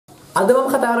අද මම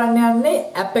කතා කරන්න යන්නේ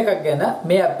ඇප් එකක් ගැන.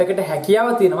 මේ ඇප් එකට හැකියාව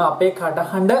තියෙනවා අපේ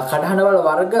කටහඬ වල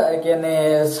වර්ග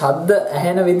කියන්නේ ශබ්ද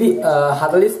ඇහෙන විදි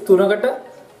 43කට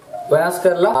වෙනස්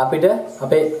කරලා අපිට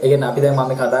අපේ කියන්නේ අපි දැන් මම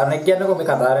මේ කතා කරන එක කියන්නකො මේ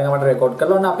කතා කරන මට රෙකෝඩ්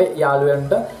කරලා ඔන්න අපේ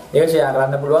යාළුවන්ට ඒක ෂෙයා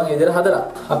කරන්න පුළුවන් ඒ විදිහට හදලා.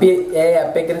 අපි ඒ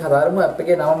ඇප් එක ගැන කතා කරමු. ඇප්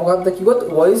එකේ නම මොකක්ද කිව්වොත්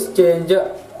voice changer.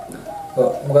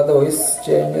 මොකද්ද voice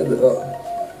changer?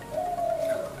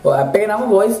 ඇප් එකේ නම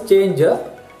voice changer.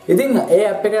 ඉතින් ඒ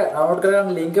ඇප් එක ඩවුන්ලෝඩ්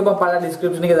කරගන්න ලින්ක් එක මම පළල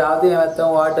ඩිස්ක්‍රිප්ෂන් එකේ දාලා තියෙනවා. නැත්නම්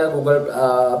ඔයාලට Google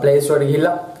Play Store එකට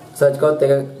ගිහිල්ලා සර්ච් කරොත්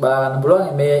ඒක බලා ගන්න පුළුවන්.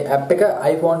 මේ ඇප් එක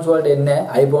iPhones වලට එන්නේ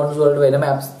නැහැ. iPhones වලට වෙනම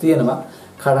apps තියෙනවා.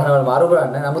 කඩහන වල මාරු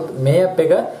කරන්න. නමුත් මේ ඇප්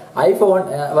එක iPhone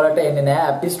වලට එන්නේ නැහැ.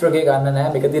 App Store එකේ ගන්න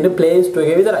නැහැ. මේක තියෙන්නේ Play Store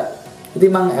එකේ විතරයි.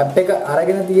 ඉතින් මම ඇප් එක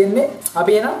අරගෙන තියෙන්නේ.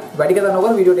 අපි එන වැඩි කතා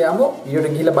නොකර වීඩියෝට යමු.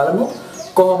 වීඩියෝට ගිහිල්ලා බලමු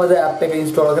කොහොමද ඇප් එක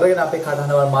ඉන්ස්ටෝල් කරගෙන අපේ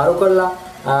කඩහන වල මාරු කරලා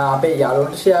අපේ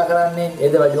යාළුවන්ට ෂෙයා කරන්නේ. ඒ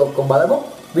දේවල් ටික ඔක්කොම බලමු.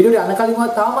 वीडियो යන කලින් මම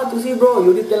තාමත් Thusi bro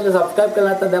YouTube channel එක subscribe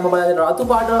කරලා නැත්නම් දැන් බලන්න රතු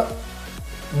පාට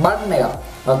බටන් එක.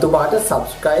 රතු පාට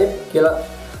subscribe කියලා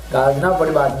ගාලා දෙනවා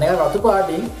පොඩි බටන් එක රතු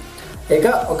පාටින් ඒක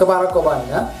එකපාරක්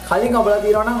ඔබන්න. කලින් ඔබලා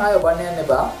තියෙනවා නම් ආයෙ ඔබන්න යන්න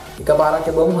එපා. එකපාරක්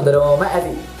ඔබම හොඳටම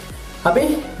ඇති. අපි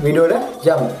වීඩියෝට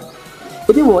යමු.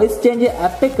 ඉතින් voice changer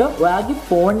app එක ඔයාගේ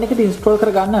phone එකට install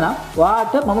කරගන්න නම්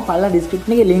ඔයාට මම පළල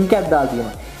description එකේ link එකක් දාලා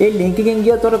තියෙනවා. ඒ link එකෙන්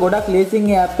ගියොත් ඔයාලට ගොඩක් ලේසියෙන්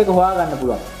මේ app එක හොයාගන්න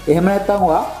පුළුවන්. එහෙම නැත්නම්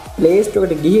ඔයා Play Store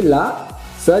එකට ගිහිල්ලා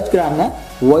search කරන්න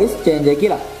voice changer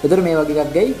කියලා. ඒතර මේ වගේ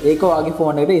එකක් ගයි ඒක ඔයාගේ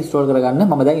phone එකට install කරගන්න.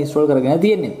 මම දැන් install කරගෙන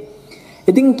තියෙන්නේ.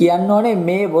 ඉතින් කියන්න ඕනේ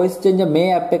මේ voice changer මේ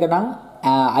app එක නම්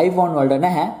iPhone වලට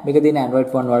නැහැ. මේක තියෙන Android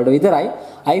phone වලට විතරයි.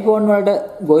 iPhone වලට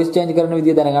voice change කරන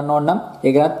විදිය දැනගන්න ඕන නම්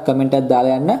ඒකත් comment එකක්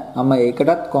දාලා යන්න. මම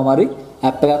ඒකටත් කොහම හරි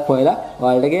app එකක් හොයලා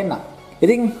ඔයාලට ගෙන්නම්.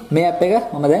 ඉතින් මේ app එක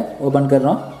මම දැන් open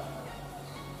කරනවා.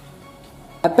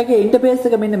 app එකේ interface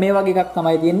එක මෙන්න මේ වගේ එකක්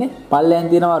තමයි තියෙන්නේ. පල්ලෙන්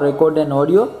තියෙනවා record and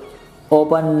audio,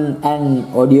 open and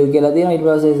audio කියලා තියෙනවා. ඊට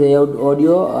පස්සේ save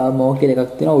audio, more කියලා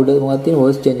එකක් තියෙනවා. උඩ මොකක්ද තියෙන්නේ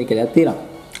voice changer කියලා එකක් තියෙනවා.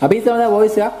 අපි ඉතින් දැන්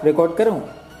voice එකක් record කරමු.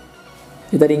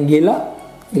 ඉතින් ගිහලා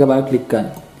එක බලක් ක්ලික් කරන්න.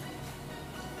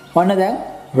 ඔන්න දැන්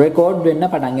record වෙන්න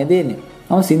පටන් ගන්නේ.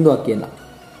 මම සින්දුවක් කියනවා.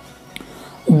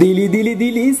 දිලි දිලි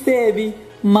දිලි සේවි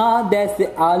මා දැසේ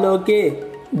ආලෝකේ,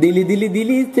 දිලි දිලි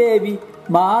දිලි සේවි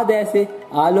මා දැසේ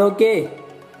ආලෝකේ.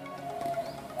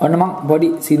 ඔන්න මම පොඩි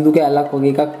සින්දු කැලක්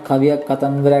වගේ එකක් කවියක්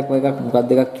කතන්දරයක් වගේ එකක්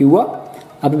මොකක්ද එකක් කිව්වා.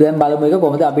 අපි දැන් බලමු ඒක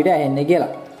කොහොමද අපිට ඇහෙන්නේ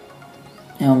කියලා.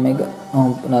 මම මේක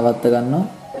නවත්ත ගන්නවා.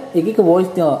 එක එක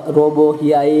voice තියෙනවා. robot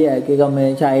කියයි එක එක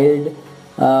මේ child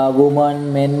woman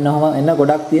men ඔහම එන්න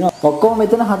ගොඩක් තියෙනවා. ඔක්කොම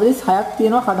මෙතන 46ක්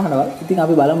තියෙනවා කඩහඬවල්. ඉතින්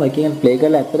අපි බලමු එකකින් play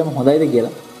කරලා ඇත්තටම හොඳයිද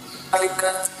කියලා.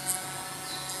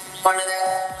 ඔන්න දැන්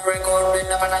record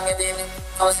වෙන්න පටන් ගන්නේ.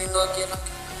 තව සින්දුවක් කියනවා.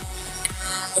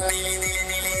 දිලි දිලි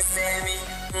දිලි සේවි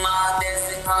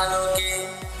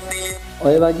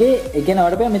ඔය වගේ ඒ කියන්නේ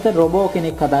ඔයාලට මෙතන රොබෝ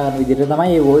කෙනෙක් කතා කරන විදිහට තමයි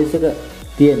මේ voice එක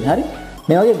තියෙන්නේ. හරි.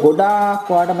 මේ වගේ ගොඩාක්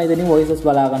ඔයාලට මෙතනින් voices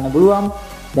බලා ගන්න පුළුවන්.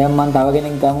 දැන් මම තව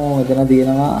කෙනෙක් ගමු. මෙතන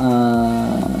තියෙනවා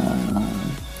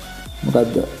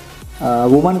මොකද්ද?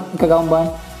 woman එක ගමු බලන්න.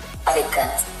 හරි.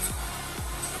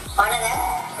 ඔන්න දැන්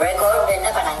record වෙන්න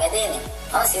පටන් ගන්නේ.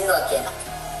 මම සින්දුවක් කියනවා.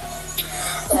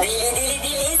 දිලි දිලි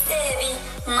දිලි සේවි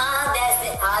මා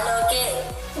දැසේ ආලෝකේ,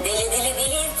 දිලි දිලි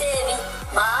දිලි සේවි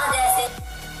මා දැසේ.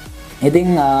 ඉතින්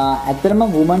ඇත්තටම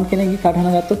woman කෙනෙක්ගේ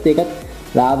කටහඬ ගත්තොත් ඒකත්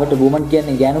ලාවට woman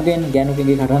කියන්නේ ගෑනු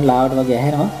කෙනෙක්ගේ කටහඬ ලාවට වගේ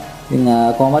ඇහෙනවා. ඉතින්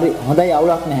කොහොම හරි හොඳයි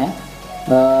අවුලක් නැහැ.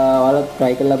 ඔයාලා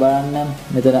try කරලා බලන්න.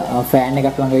 මෙතන fan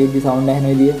එකක් ළඟ ඉද්දි sound ඇහෙන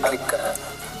විදිය.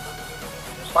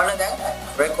 ඔන්න දැන්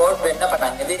record වෙන්න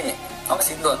පටන් ගන්නේ. මම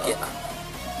සින්දුවක් කියනවා.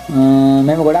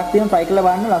 මම ගොඩක් තියෙනවා try කරලා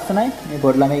බලන්න ලස්සනයි. මේ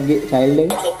පොඩි ළමයිගේ child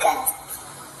එක.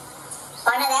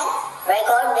 ඔන්න දැන්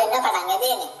record වෙන්න පටන්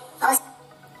ගන්නේ.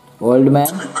 old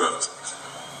man.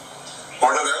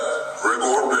 ඔන්න දැන්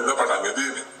record වෙන්න පටන්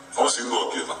ගන්නේ. මම සින්දුවක්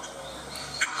කියනවා.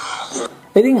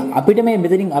 ඉතින් අපිට මේ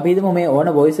මෙතනින් අපි හිතමු මේ ඕන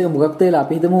voice එක මොකක්ද කියලා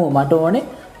අපි හිතමු මට ඕනේ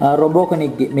රොබෝ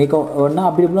කෙනෙක්ගේ. මේක ඕන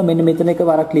අපිට පුළුවන් මෙන්න මෙතන එක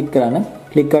වරක් ක්ලික් කරන්න.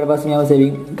 ක්ලික් කරලා පස්සේ මේව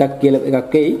සේවිං එකක් කියලා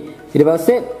එකක් එයි. ඊට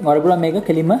පස්සේ ඔයාලට පුළුවන් මේක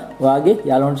කෙලින්ම ඔයාගේ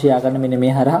යාළුවන්ට ෂෙයා කරන්න මෙන්න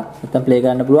මේ හරහා නැත්නම් ප්ලේ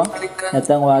කරන්න පුළුවන්.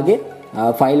 නැත්නම් ඔයාගේ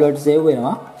ෆයිල් වලට සේව්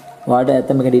වෙනවා. ඔයාලට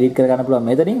නැත්නම් මේක ඩිලීට් කර ගන්න පුළුවන්.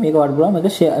 මෙතනින් මේක ඔයාලට පුළුවන් මේක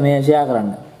ෂෙයා කරන්න.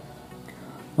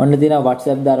 ඔන්න තියෙනවා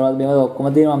WhatsApp දරවල් මේව ඔක්කොම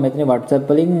තියෙනවා. මම මෙතන WhatsApp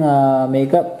වලින්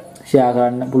මේක ෂෙයා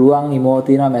කරන්න පුළුවන්. emo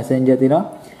තියෙනවා, messenger තියෙනවා.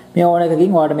 මේ ඕන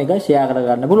එකකින් ඔයාලට මේක ෂෙයා කර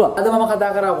ගන්න පුළුවන්. අද මම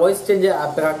කතා කරා voice changer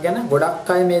app එකක් ගැන. ගොඩක්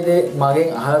අය මේ දේ මගෙන්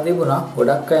අහලා තිබුණා.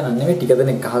 ගොඩක් අය නෙමෙයි ටික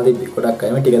දෙනෙක් අහලා තිබ්බේ. ගොඩක් අය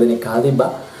නෙමෙයි ටික දෙනෙක් අහලා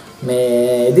තිබ්බා.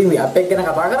 මේ ඉතින් app එක ගැන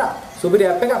කතා කරා. සුපිරි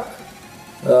app එකක්.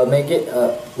 මේකේ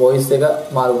voice එක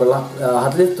මාරු කරලා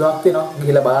 43ක් තියෙනවා.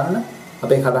 ගිහලා බලන්න.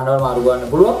 අපේ කටහඬවල මාරු කරන්න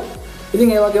පුළුවන්. ඉතින්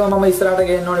ඒ වගේම මම ඉස්සරහට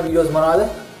ගෙන්න ඕනේ වීඩියෝස් මොනවද?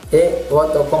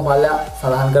 ඒවත් ඔක්කොම පල්ලා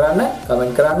සලහන් කරන්න,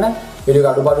 කමෙන්ට් කරන්න, වීඩියෝ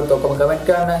අඩුපාඩුත් ඔක්කොම කමෙන්ට්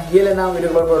කරන්න. කියලා නම්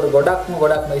වීඩියෝ වලට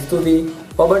ගොඩක්ම ස්තුතියි.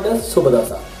 ඔබට සුබ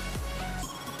දවසක්.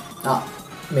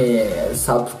 මේ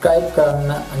subscribe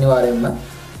කරන්න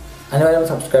අනිවාර්යයෙන්ම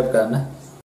subscribe කරන්න.